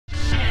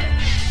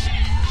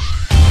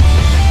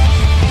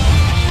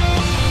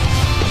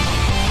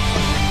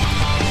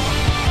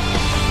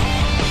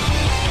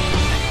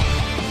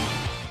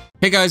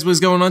Hey guys, what's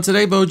going on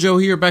today? Bojo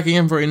here, back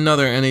again for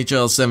another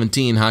NHL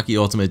 17 Hockey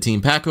Ultimate Team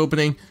pack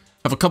opening.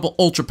 I have a couple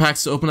Ultra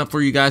packs to open up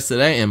for you guys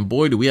today, and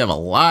boy do we have a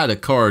lot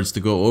of cards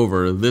to go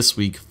over this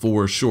week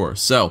for sure.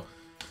 So,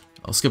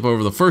 I'll skip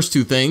over the first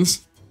two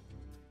things.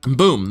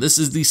 Boom, this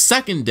is the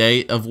second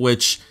day of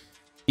which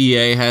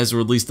EA has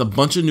released a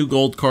bunch of new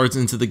gold cards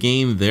into the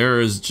game. There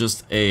is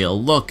just a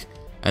look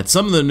at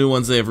some of the new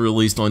ones they have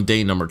released on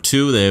day number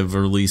 2. They have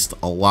released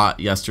a lot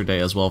yesterday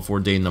as well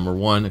for day number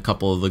 1. A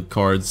couple of the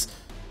cards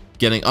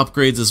getting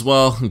upgrades as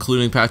well,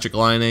 including Patrick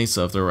Laine.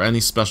 So if there were any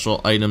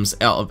special items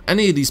out of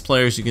any of these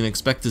players, you can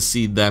expect to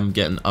see them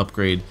get an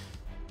upgrade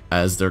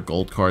as their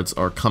gold cards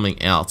are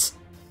coming out.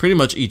 Pretty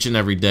much each and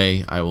every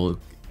day, I will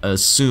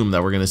assume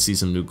that we're going to see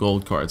some new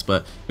gold cards.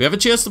 But we have a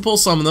chance to pull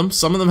some of them.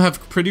 Some of them have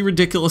pretty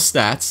ridiculous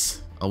stats,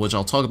 which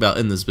I'll talk about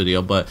in this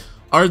video. But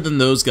other than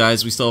those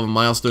guys, we still have a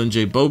Milestone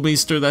J.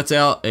 Bouwmeester that's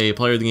out, a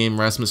player of the game,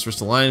 Rasmus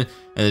Ristolainen,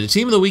 and the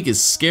team of the week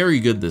is Scary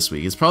Good this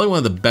week. It's probably one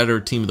of the better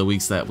team of the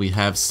weeks that we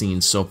have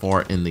seen so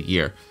far in the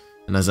year.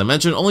 And as I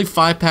mentioned, only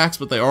 5 packs,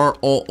 but they are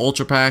all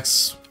Ultra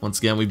packs. Once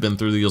again, we've been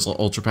through these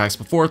Ultra packs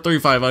before.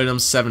 35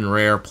 items, 7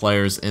 rare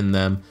players in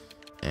them.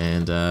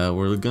 And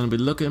we're going to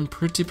be looking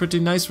pretty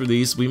nice for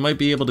these. We might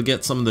be able to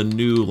get some of the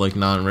new, like,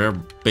 non-rare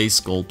base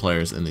gold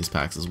players in these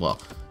packs as well.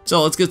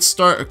 So let's get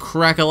started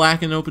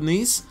crack-a-lack and open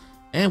these,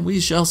 and we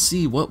shall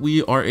see what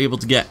we are able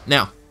to get.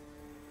 Now,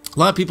 a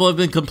lot of people have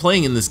been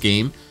complaining in this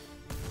game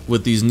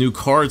with these new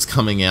cards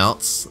coming out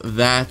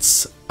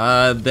that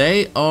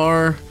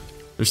their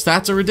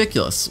stats are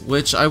ridiculous,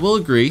 which I will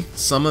agree.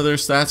 Some of their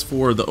stats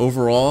for the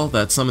overall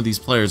that some of these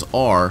players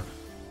are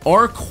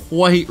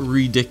quite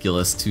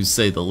ridiculous, to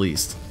say the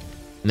least.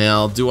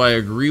 Now, do I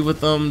agree with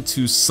them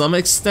to some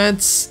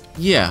extent?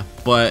 Yeah,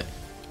 but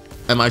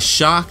am I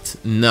shocked?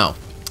 No.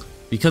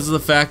 Because of the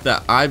fact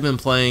that I've been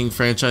playing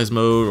franchise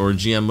mode or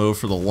GM mode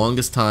for the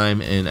longest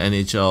time in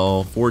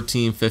NHL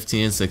 14,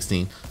 15, and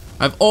 16,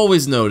 I've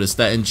always noticed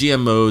that in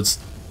GM modes,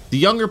 the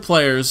younger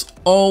players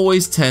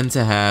always tend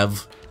to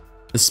have,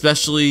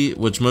 especially,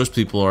 which most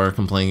people are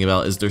complaining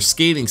about, is their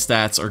skating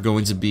stats are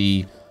going to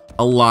be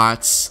a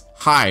lot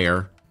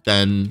higher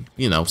than,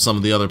 you know, some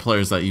of the other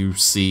players that you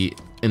see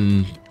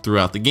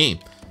throughout the game.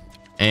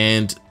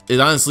 And it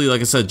honestly, like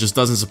I said, just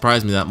doesn't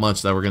surprise me that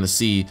much that we're going to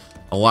see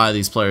a lot of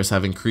these players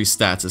have increased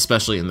stats,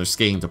 especially in their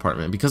skating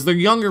department, because they're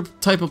younger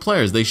type of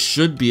players. They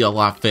should be a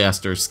lot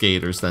faster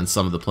skaters than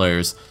some of the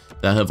players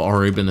that have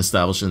already been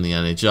established in the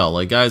NHL.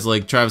 Like guys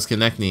like Travis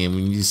Konechny, and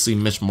when you see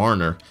Mitch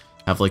Marner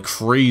have like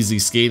crazy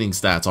skating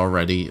stats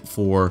already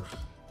for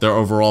their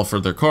overall for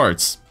their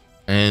cards.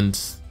 And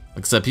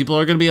like I said, people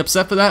are going to be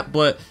upset for that,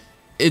 but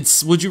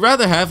would you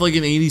rather have like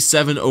an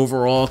 87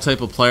 overall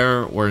type of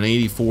player or an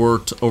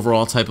 84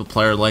 overall type of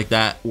player like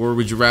that, or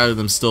would you rather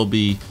them still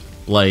be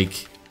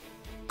like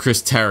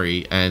Chris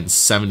Terry and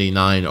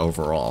 79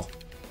 overall?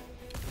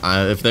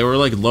 If they were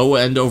like low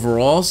end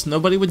overalls,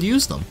 nobody would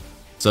use them.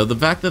 So the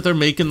fact that they're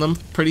making them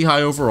pretty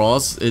high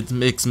overalls, it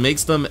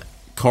makes them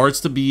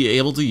cards to be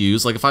able to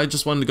use. Like if I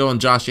just wanted to go on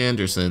Josh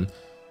Anderson,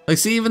 like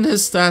see, even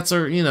his stats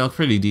are, you know,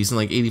 pretty decent,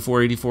 like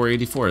 84, 84,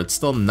 84. It's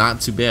still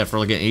not too bad for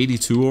like an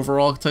 82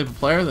 overall type of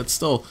player. That's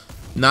still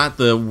not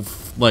the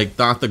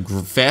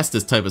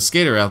fastest type of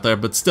skater out there,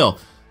 but still.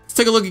 Let's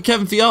take a look at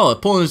Kevin Fiala,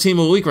 pulling the team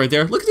of the week right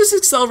there. Look at this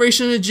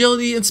acceleration,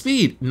 agility, and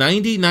speed.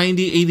 90,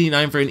 90,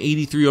 89 for an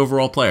 83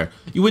 overall player.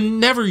 You would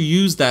never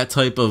use that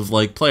type of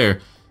like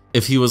player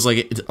if he was like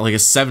a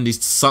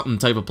 70-something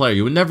type of player.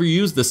 You would never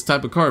use this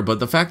type of card, but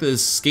the fact that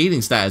his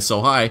skating stat is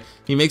so high,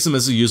 he makes him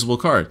as a usable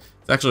card.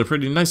 It's actually a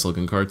pretty nice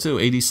looking card too.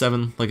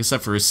 87, like I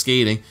said, for his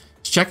skating.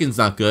 His check-in's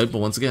not good, but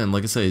once again,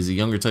 like I said, he's a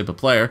younger type of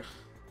player.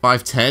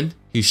 5'10",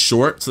 he's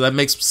short, so that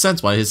makes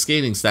sense why his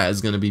skating stat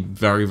is going to be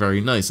very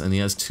nice. And he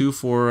has 2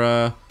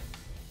 for,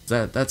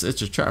 that's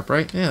It's a Trap,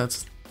 right? Yeah,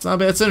 it's not a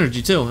bad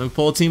synergy too. And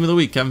pull a team of the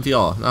week, Kevin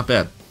Fiala. Not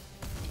bad.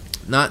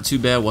 Not too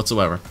bad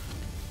whatsoever.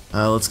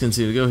 Let's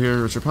continue to go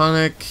here. Richard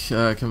Panik,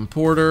 Kevin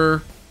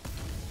Porter,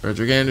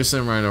 Frederick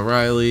Anderson, Ryan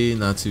O'Reilly,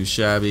 not too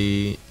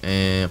shabby,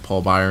 and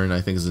Paul Byron,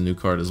 I think, is a new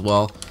card as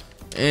well.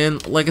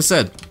 And like I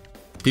said,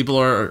 people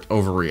are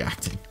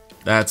overreacting.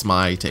 That's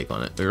my take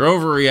on it. They're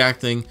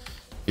overreacting.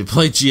 If you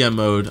play GM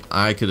mode,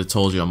 I could have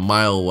told you a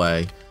mile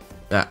away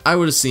that I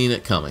would have seen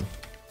it coming.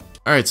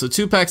 Alright, so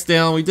 2 packs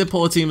down. We did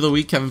pull a team of the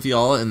week, Kevin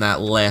Fiala, in that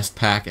last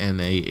pack,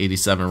 and a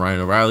 87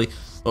 Ryan O'Reilly.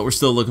 But we're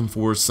still looking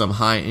for some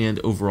high-end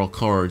overall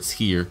cards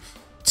here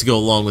to go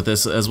along with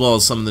this, as well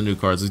as some of the new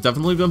cards. We've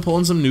definitely been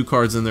pulling some new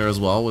cards in there as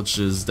well, which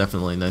is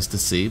definitely nice to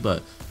see.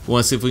 But we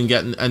want to see if we can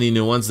get any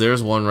new ones.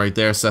 There's one right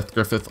there, Seth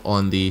Griffith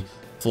on the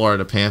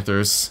Florida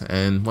Panthers.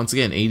 And once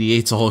again,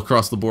 88s all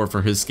across the board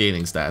for his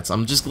skating stats.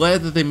 I'm just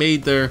glad that they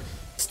made their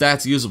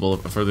stats usable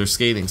for their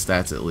skating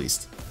stats at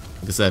least.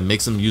 Like I said,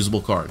 make some usable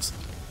cards.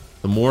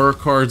 The more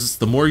cards,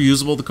 the more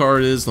usable the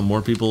card is, the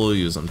more people will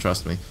use them,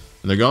 trust me.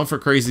 And they're going for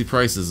crazy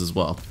prices as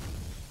well.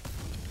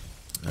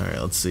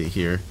 Alright, let's see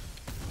here.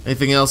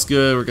 Anything else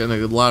good? We're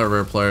getting a lot of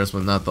rare players,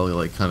 but not the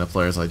like kind of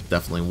players I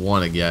definitely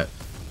want to get.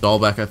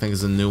 Dahlbeck, I think,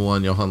 is a new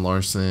one. Johan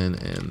Larsson,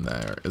 and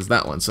there is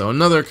that one. So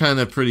another kind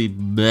of pretty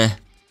meh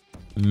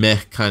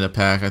kind of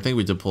pack. I think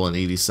we did pull an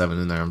 87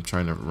 in there. I'm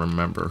trying to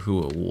remember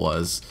who it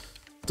was.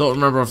 Don't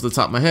remember off the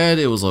top of my head.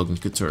 It was Logan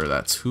Couture.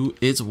 That's who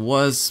it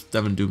was.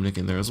 Devin Dubnyk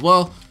in there as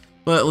well.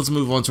 But let's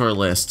move on to our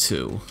last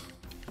two.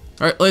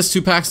 Alright, last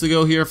 2 packs to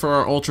go here for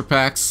our Ultra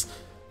Packs.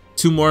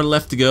 2 more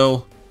left to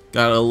go.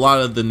 Got a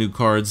lot of the new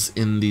cards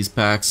in these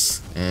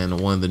packs,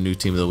 and one of the new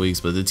Team of the Weeks.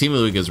 But the Team of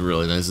the Week is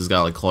really nice. It's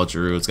got like Claude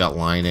Giroux, it's got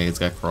Line A, it's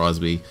got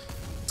Crosby.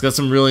 It's got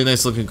some really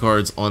nice looking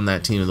cards on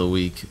that Team of the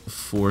Week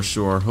for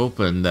sure.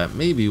 Hoping that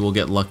maybe we'll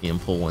get lucky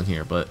and pull one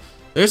here. But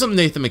there's some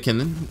Nathan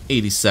MacKinnon,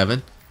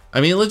 87.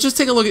 I mean, let's just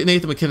take a look at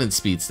Nathan MacKinnon's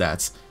speed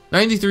stats.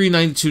 93,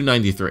 92,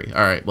 93.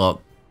 Alright,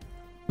 well,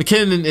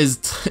 MacKinnon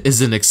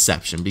is an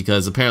exception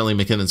because apparently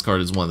MacKinnon's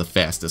card is one of the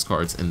fastest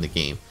cards in the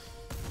game.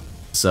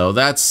 So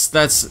that's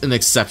an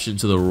exception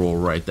to the rule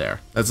right there.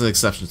 That's an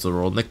exception to the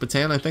rule. Nick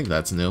Batan, I think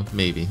that's new.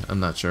 Maybe.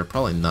 I'm not sure.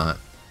 Probably not.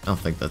 I don't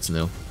think that's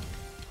new.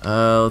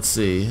 Let's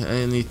see.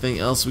 Anything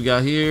else we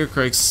got here?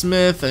 Craig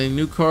Smith. Any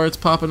new cards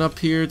popping up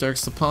here? Derek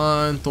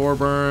Stepan,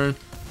 Thorburn,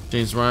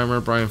 James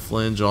Reimer, Brian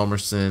Flynn,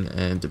 Jalmerson,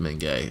 and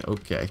Domingue.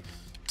 Okay.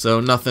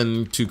 So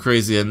nothing too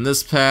crazy in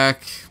this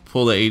pack.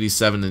 Pull the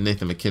 87 and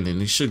Nathan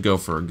MacKinnon. He should go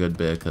for a good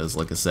bit because,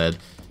 like I said,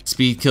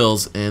 speed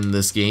kills in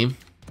this game.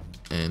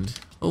 And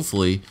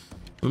hopefully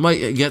we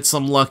might get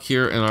some luck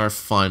here in our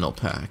final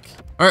pack.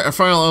 Alright, our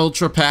final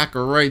Ultra Pack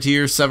right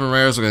here. 7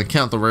 rares. We're going to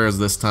count the rares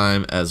this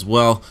time as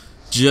well,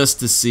 just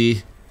to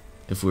see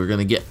if we're going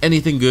to get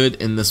anything good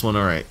in this one.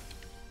 Alright,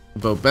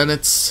 Bo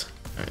Bennett's.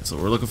 Alright, so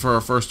we're looking for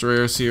our first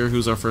rares here.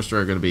 Who's our first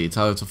rare going to be?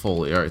 Tyler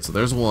Toffoli. Alright, so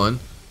there's one.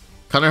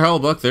 Connor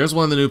Hellebuyck. There's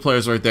one of the new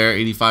players right there.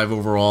 85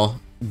 overall.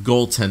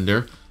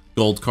 Goaltender.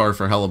 Gold card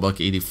for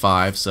Hellebuyck,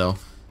 85. So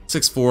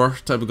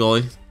 6'4" type of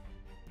goalie.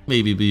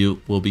 Maybe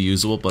will be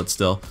usable, but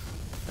still.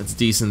 That's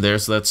decent there.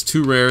 So that's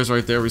 2 rares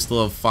right there. We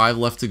still have 5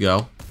 left to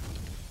go.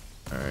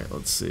 Alright,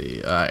 let's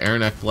see.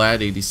 Aaron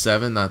Ekblad,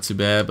 87. Not too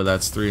bad, but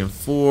that's 3 and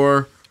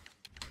 4.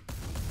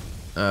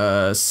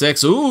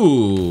 6.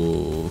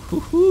 Ooh.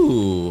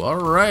 Hoo-hoo.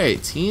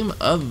 Alright. Team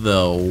of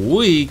the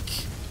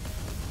Week.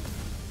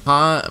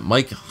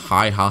 Mike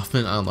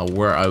Hoffman. I don't know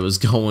where I was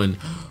going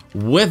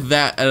with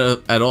that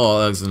at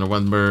all. Alexander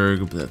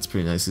Wenberg. That's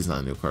pretty nice. He's not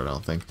a new card, I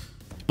don't think.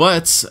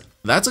 But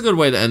that's a good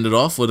way to end it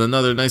off with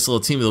another nice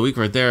little Team of the Week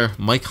right there.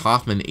 Mike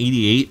Hoffman,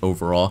 88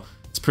 overall.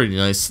 It's pretty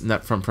nice.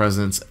 Net front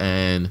presence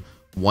and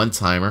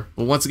one-timer.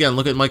 But once again,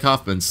 look at Mike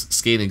Hoffman's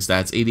skating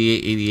stats.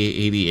 88, 88,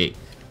 88.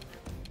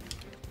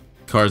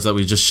 Cards that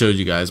we just showed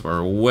you guys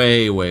were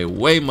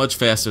way much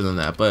faster than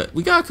that. But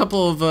we got a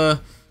couple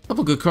of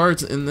good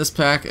cards in this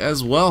pack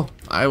as well.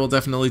 I will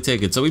definitely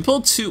take it. So we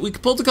pulled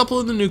a couple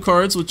of the new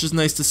cards, which is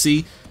nice to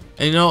see.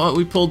 And you know,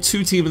 we pulled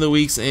 2 Team of the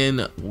Weeks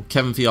in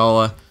Kevin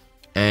Fiala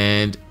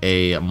and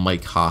a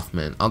Mike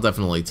Hoffman. I'll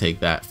definitely take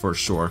that for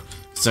sure,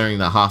 considering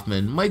that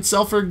Hoffman might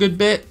sell for a good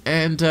bit,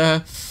 and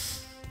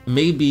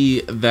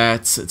maybe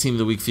that Team of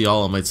the Week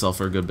Fiala might sell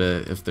for a good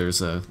bit if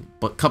there's a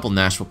couple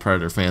Nashville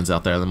Predator fans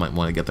out there that might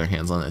want to get their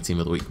hands on that Team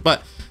of the Week.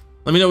 But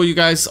let me know what you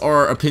guys'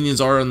 opinions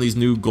are on these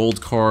new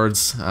gold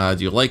cards. Do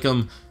you like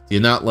them? Do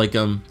you not like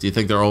them? Do you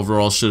think their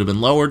overall should have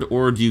been lowered,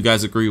 or do you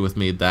guys agree with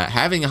me that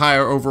having a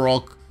higher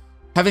overall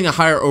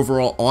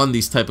on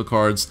these type of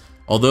cards,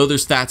 although their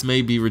stats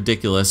may be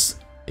ridiculous,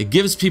 it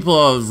gives people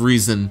a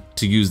reason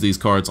to use these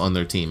cards on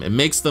their team. It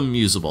makes them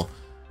usable.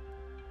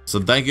 So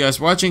thank you guys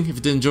for watching. If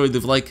you did enjoy,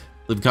 leave a like,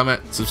 leave a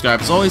comment,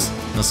 subscribe as always,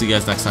 and I'll see you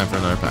guys next time for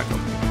another pack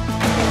opening.